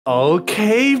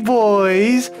Okay,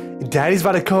 boys. Daddy's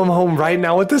about to come home right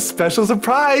now with a special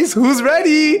surprise. Who's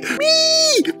ready?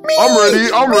 Me! I'm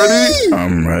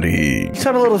ready. You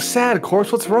sound a little sad,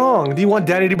 Corpse. What's wrong? Do you want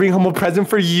Daddy to bring home a present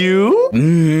for you?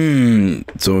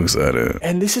 So excited.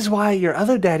 And this is why your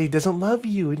other daddy doesn't love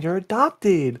you and you're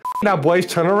adopted. Now, boys,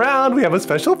 turn around. We have a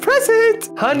special present.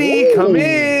 Honey, come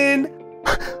in.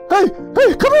 Hey, come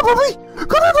here, puppy!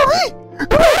 Come here, puppy!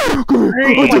 Come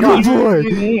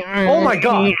here. Oh my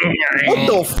god. What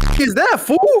the f is that,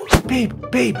 fool? Babe.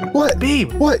 What?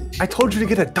 Babe. What? I told you to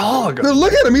get a dog. No,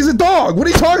 look at him, he's a dog. What are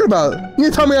you talking about? You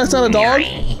gonna tell me that's not a dog?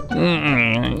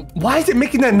 Why is it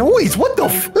making that noise? What the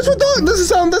f? That's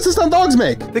the sound dogs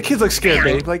make. The kids look scared,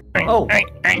 babe. Like, oh my,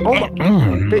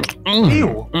 babe,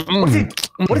 ew.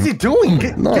 What is he doing?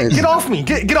 Get off me.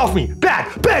 Get off me.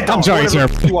 Bad dog. I'm sorry, sir.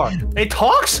 You are. It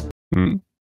talks?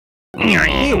 Ew,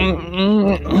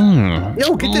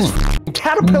 get this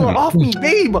caterpillar off me,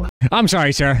 babe! I'm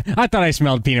sorry, sir. I thought I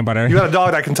smelled peanut butter. You got a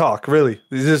dog that can talk, really?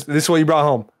 This is what you brought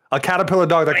home? A caterpillar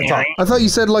dog that can talk. I thought you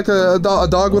said like a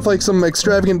dog with like some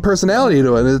extravagant personality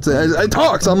to it. It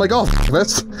talks. I'm like, oh,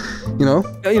 that's, you know.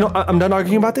 I'm done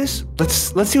arguing about this.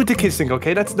 Let's see what the kids think,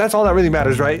 okay? That's all that really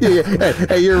matters, right? Yeah.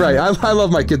 Hey, you're right. I love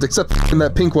my kids, except in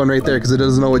that pink one right there, because it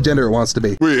doesn't know what gender it wants to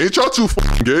be. Wait, ain't y'all too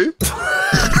gay?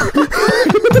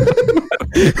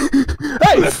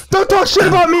 Hey, don't talk shit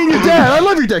about me and your dad. I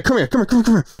love your dad. Come here.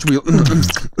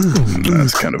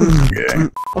 That's kind of gay.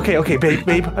 Okay,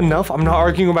 babe, enough. I'm not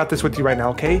arguing about this with you right now,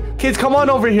 okay? Kids, come on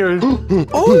over here.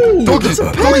 Oh, that's a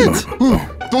pet.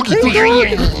 Doggy. When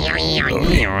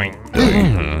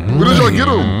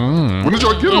did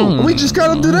y'all get him? We just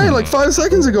got him today, like 5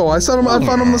 seconds ago. I found him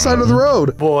on the side of the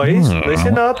road. Boys,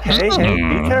 listen up. Hey, be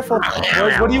careful.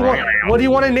 Boys, what do you want? What do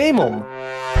you want to name him?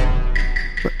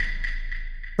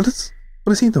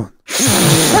 What is he doing?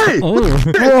 Hey! Hey,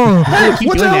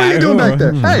 what the hell are you doing back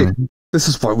there? Hey! This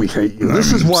is why we hate you.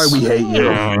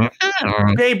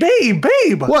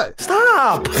 Babe! What?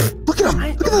 Stop! Look at him!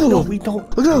 Look at that little... We don't...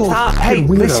 Look at that little... Stop! Hey,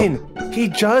 weirdo. listen! He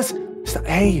just...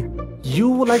 Hey, you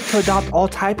would like to adopt all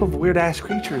type of weird-ass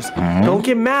creatures. Don't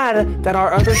get mad that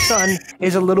our other son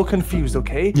is a little confused,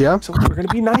 okay? Yeah? So we're gonna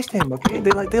be nice to him, okay?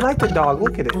 They like the dog.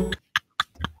 Look at it.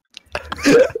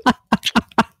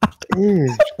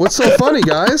 What's so funny,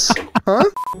 guys? Huh?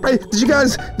 Hey, did you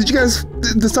guys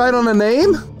decide on a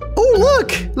name? Oh,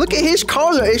 look at his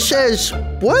collar. It says,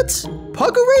 what?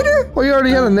 Puggerator? Oh, you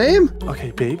already had a name?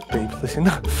 Okay, babe, listen.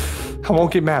 I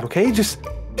won't get mad, okay? Just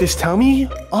tell me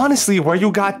honestly where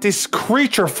you got this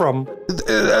creature from.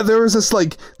 There was this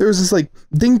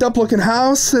dinged up looking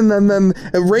house, and then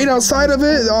right outside of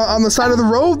it, on the side of the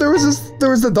road, there was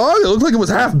the dog. It looked like it was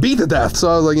half beat to death. So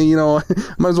I was like,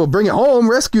 might as well bring it home,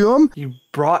 rescue him. You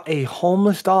brought a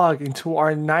homeless dog into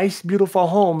our nice, beautiful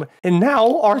home, and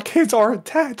now our kids are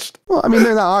attached. Well, I mean,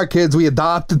 they're not our kids. We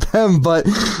adopted them, but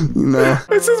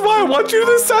This is why I want you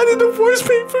to sign the divorce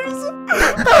papers.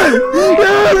 You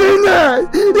don't mean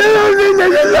that. You don't mean that.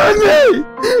 You love me.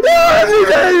 You love me,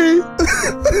 baby. I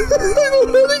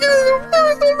don't know how to get in the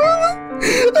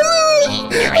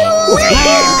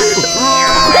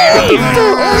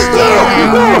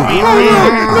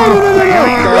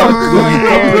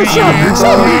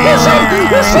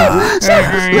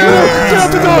Get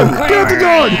out the dog! Get out the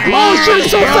dog! Oh shit,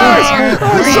 it's so fast!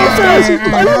 Oh, it's so fast!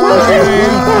 I don't want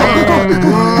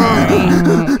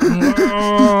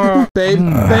to.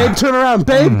 Babe, turn around!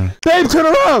 Babe, turn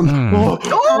around! What the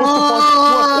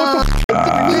fuck?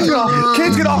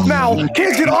 Kids, get off now!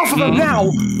 Kids, get off of him now!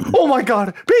 Oh my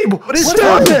god, babe!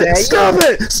 Stop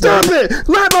it!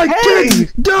 Let my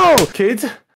kids go! Kids,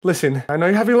 listen, I know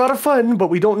you're having a lot of fun, but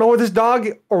we don't know where this dog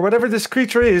or whatever this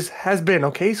creature has been,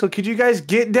 okay? So could you guys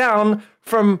get down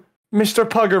from Mr.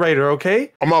 Puggerator,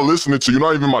 okay? I'm not listening to you. You're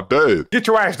not even my dad. Get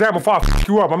your ass down before I f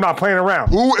you up. I'm not playing around.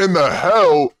 Who in the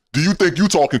hell do you think you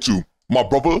talking to? My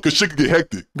brother? Cause shit could get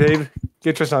hectic. Babe,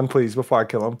 get your son, please, before I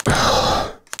kill him.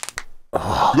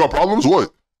 You got problems?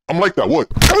 What? I'm like that. What?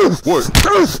 What?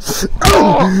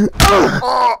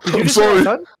 I'm sorry.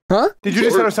 Huh? Did you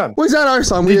just hit our son? What's that our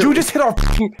son? Did you just hit our...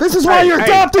 This is why you're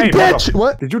adopted, bitch!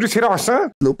 What? Did you just hit our son?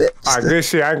 A little bit. Alright, good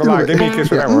shit. I ain't gonna lie. Give me a kiss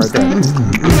for that one right there.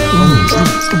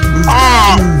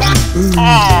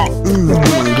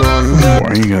 Why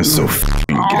are you guys so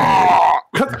f***ing gay?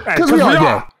 Because we are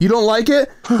gay. You don't like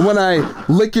it when I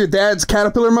lick your dad's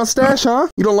caterpillar mustache, huh?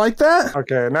 You don't like that?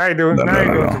 Okay, now you're doing too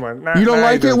much. You don't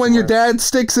like it when your dad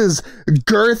sticks his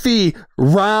girthy,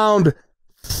 round,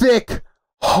 thick,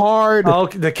 hard,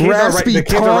 raspy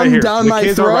tongue down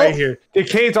my throat? The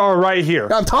kids are right here.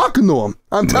 I'm talking to him.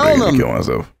 I'm telling them. Kill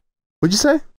myself. What'd you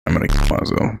say? I'm gonna kill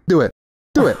myself. Do it.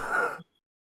 Do it.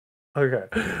 Okay.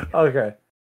 Okay.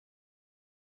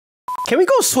 Can we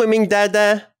go swimming,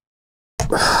 Dada? Can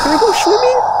we go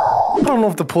swimming? I don't know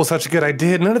if the pool's such a good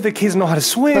idea. None of the kids know how to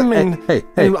swim, and hey.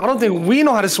 I don't think we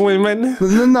know how to swim, man.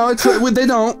 No, it's they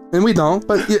don't, and we don't.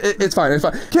 But it's fine. It's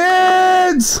fine.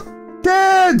 Kids!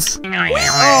 Kids!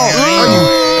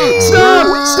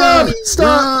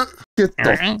 Stop! Get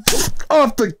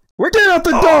off the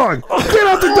dog! Get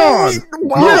off the dog!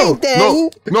 Why, Daddy?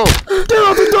 No. Get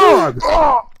off the dog!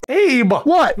 Abe!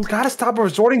 What? You gotta stop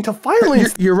resorting to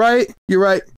violence. You're right.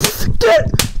 Get!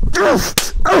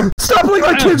 Stop letting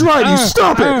my kids ride you!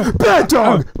 Stop it! Bad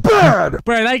dog! Bad!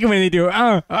 But I like it when they do.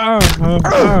 I want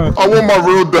my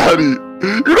real daddy.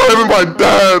 You're not even my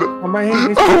dad. My I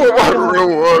want my real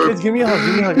one. Kids, give me a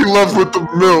hug. He loves with the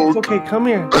milk. It's okay, come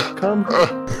here. Come.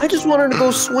 I just wanted to go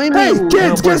swimming. Hey,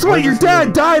 kids! Guess what? Your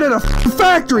dad died at a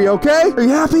factory. Okay? Are you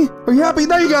happy?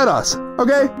 Now you got us.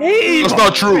 Okay? Abe! That's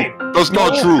not true. That's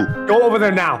not true. Go over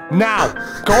there now.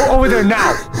 Go over there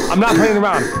now. I'm not playing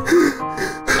around.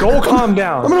 Go calm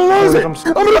down. I'm gonna lose it. I'm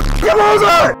gonna lose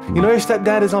it. You know your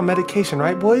stepdad is on medication,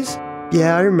 right, boys?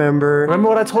 Yeah, I remember. Remember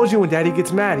what I told you when daddy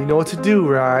gets mad? You know what to do,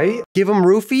 right? Give him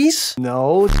roofies?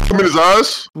 No. I'm in his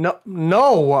ass. No.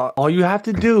 All you have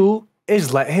to do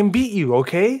is let him beat you,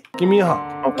 okay? Give me a hug.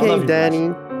 I Okay, love you, Daddy.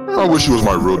 I wish he was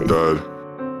my real dad.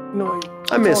 No,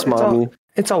 I miss Mommy.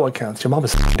 It's all what counts. Your mom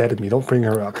is dead to me. Don't bring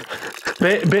her up.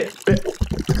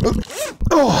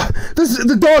 Oh,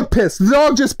 the dog pissed. The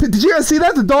dog just pissed. Did you guys see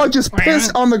that? The dog just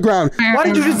pissed on the ground. Why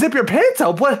did you just zip your pants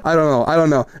up? What? I don't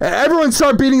know. Everyone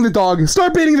start beating the dog.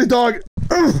 Start beating the dog.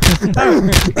 No, I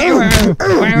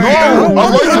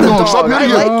like the dog. Stop hitting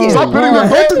him. Stop hitting him.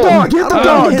 Hit the dog. Hit the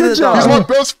dog. Good job. He's my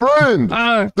best friend.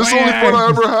 This is the only fun I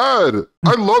ever had.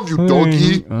 I love you,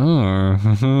 doggy.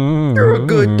 You're a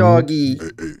good doggy. Hey,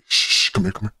 shh, come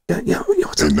here. Yeah,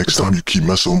 what's Hey, up? next time you keep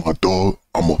messing with my dog,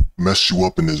 I'ma mess you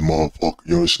up in this motherfucker.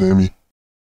 You understand me?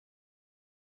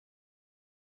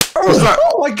 What's that?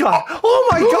 Oh my god! Oh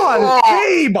my god!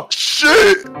 Babe!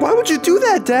 Shit! Why would you do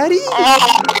that, Daddy?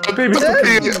 Baby, it's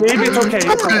okay. Baby, it's okay.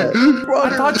 It's okay. I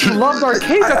thought you loved our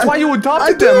kids. That's why you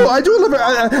adopted them. I do love her.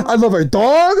 I love our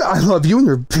dog. I love you and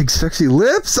your big sexy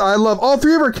lips. I love all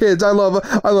three of our kids. I love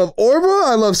Orba.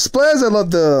 I love Splaz. I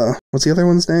love what's the other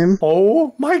one's name?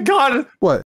 Oh my god!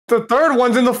 What? The third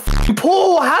one's in the f***ing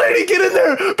pool. How did he get in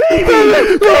there?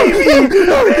 Baby! Baby, get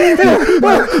out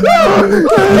of the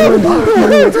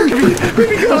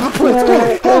pool.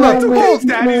 Hold on.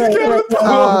 Daddy's get out of the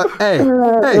pool. Hey.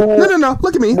 No.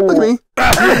 Look at me. You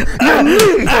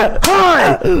knee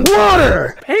high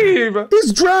water. Babe!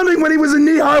 He's drowning when he was in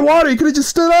knee-high water. He could have just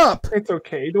stood up. It's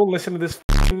okay. Don't listen to this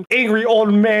f***ing angry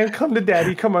old man. Come to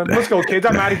daddy. Come on. Let's go, kids.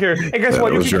 I'm out of here. And guess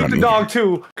what? You can keep the dog,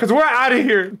 too. Because we're out of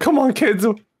here. Come on, kids.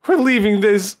 We're leaving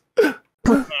this. Wait,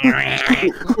 kids,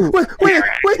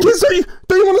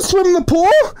 don't you want to swim in the pool?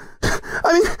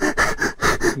 I mean...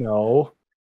 No.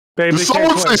 Babe, Did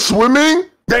someone say swimming?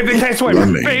 Babe, they can't swim.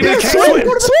 Babe, they can't swim.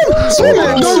 Swim!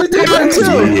 No, they did that too!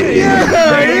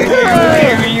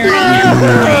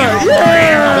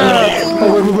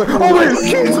 Oh, wait!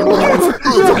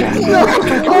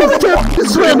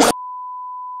 Kids! Swim!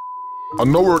 I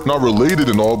know we're not related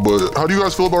and all, but how do you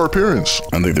guys feel about our appearance?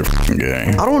 I think they're f***ing gay.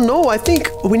 I don't know. I think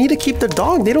we need to keep the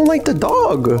dog. They don't like the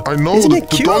dog. I know Isn't the it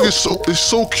cute? dog is so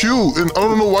cute, and I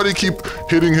don't know why they keep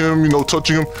hitting him,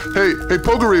 touching him. Hey,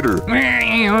 Pugerator.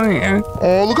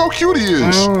 Oh, look how cute he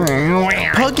is.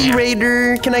 Huggy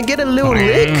Raider, can I get a little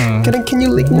lick? Can you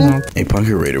lick me? Hey,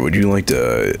 Punker Raider, would you like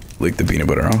to lick the peanut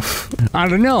butter off? I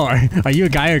don't know. Are you a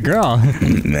guy or girl?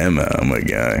 Mama, I'm a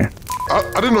guy.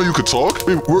 I didn't know you could talk.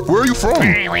 Hey, where are you from?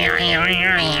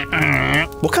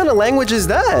 What kind of language is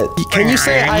that? Can you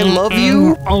say I love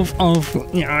you? Oh,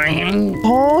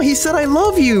 he said I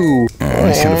love you. Oh,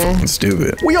 he's kind of fucking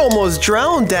stupid. We almost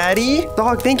drowned, Daddy.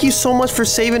 Dog, thank you so much for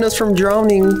saving us from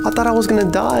drowning. I thought I was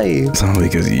gonna die. It's all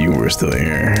because you were still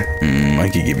here. I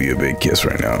could give you a big kiss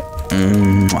right now.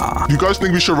 You guys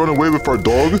think we should run away with our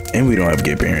dog? And we don't have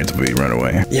gay parents if we run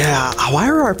away. Yeah, why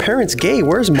are our parents gay?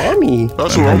 Where's Mommy?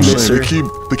 That's what I'm saying.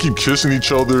 They keep kissing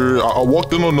each other. I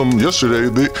walked in on them yesterday.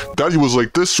 Daddy was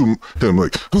like this to him,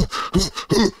 like.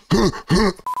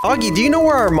 Augie, do you know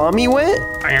where our Mommy went?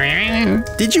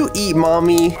 Did you eat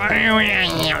Mommy? This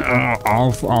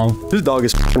dog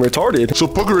is f***ing retarded. So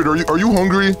Pugerator, are you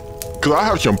hungry? Cause I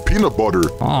have some peanut butter.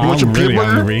 Oh, You want some I'm really peanut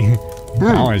butter? hungry.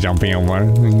 I want some peanut butter.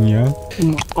 Yeah.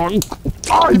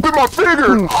 Ah, you bit my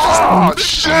finger. Ah,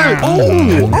 shit.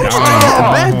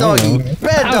 Bad doggy.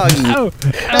 Bad doggy. Ow.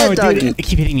 Bad Ow, doggy. dude.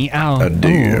 Keep hitting me. Ow. I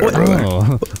dig it,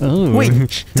 brother. Oh.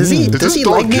 Wait, does he this like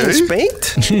dog being gay?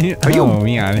 spanked? Oh,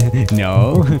 man.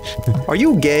 No. Are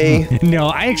you gay? No,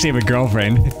 I actually have a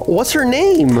girlfriend. What's her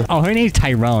name? Oh, her name's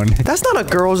Tyrone. That's not a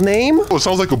girl's name. Oh, it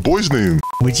sounds like a boy's name.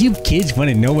 Would you kids want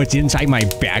to know what's inside my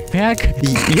backpack?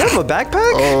 You have a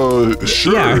backpack?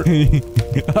 Sure. Yeah.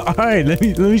 All right, let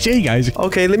me show you guys.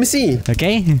 Okay, let me see.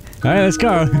 Okay. All right, let's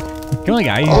go. Come on,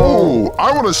 guys. Oh,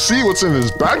 I want to see what's in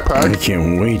his I backpack.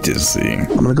 can't wait to see. I'm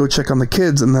gonna go check on the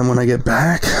kids, and then when I get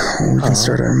back, we can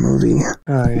start our movie.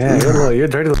 Oh yeah, you're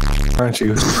dirty, little, aren't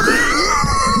you?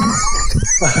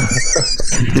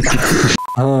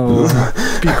 Oh,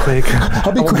 be quick.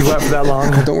 I'll be I won't quick. be wet for that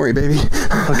long. Don't worry, baby.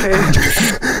 Okay.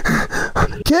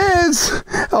 Kids!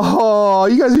 Oh,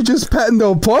 you guys are just petting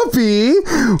the puppy.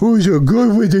 Who's a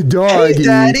good with the doggy? Hey,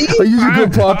 Daddy. Are you a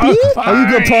good puppy? Are you a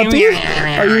good puppy?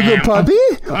 Are you a good puppy?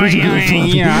 Who's a good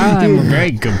puppy? Yeah, I'm a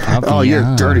very good puppy. Oh, you're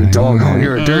a dirty dog. Oh,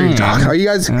 you're a dirty dog. Are you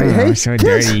guys? Hey, so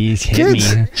kids! dirty. He's hit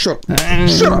Kids! me. Shut up!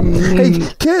 Shut up! Hey,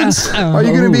 kids! Are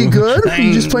you gonna be good? Are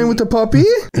you just playing with the puppy?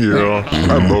 Yeah,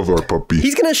 I love our puppy.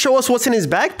 He's gonna show us what's in his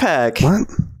backpack. What?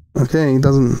 Okay, he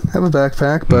doesn't have a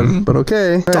backpack, but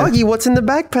okay. All right. Doggy, what's in the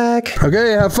backpack?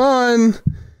 Okay, have fun.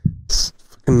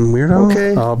 Fucking weirdo.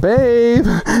 Okay. Oh, babe,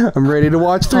 I'm ready to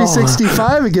watch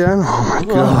 365 again. Oh my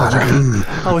god.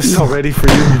 I was so ready for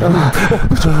you.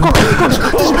 Was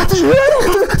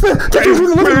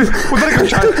that a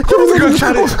gunshot? What was the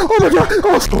gunshot? Oh my god.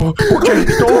 Oh, Okay,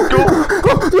 go.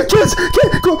 kids,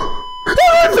 go.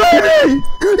 Oh, baby!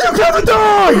 You got the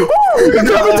dog! You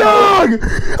got the dog!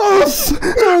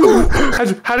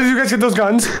 Oh, How did you guys get those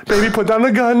guns? Baby, put down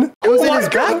the gun. It was in his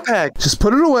backpack. just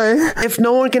put it away. If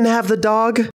no one can have the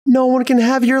dog, no one can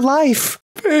have your life.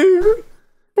 Babe,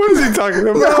 what is he talking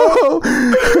about?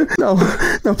 No,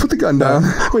 put the gun down.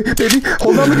 Wait, baby,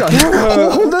 hold on the gun.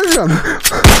 Hold on the gun.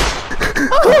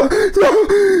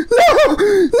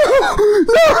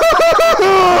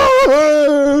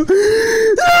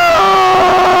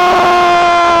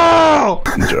 No!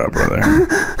 Good job, brother.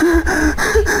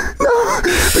 What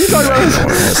are you talking about?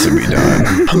 What has to be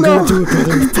done? I'm gonna do it,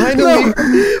 brother. Finally.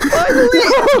 Finally.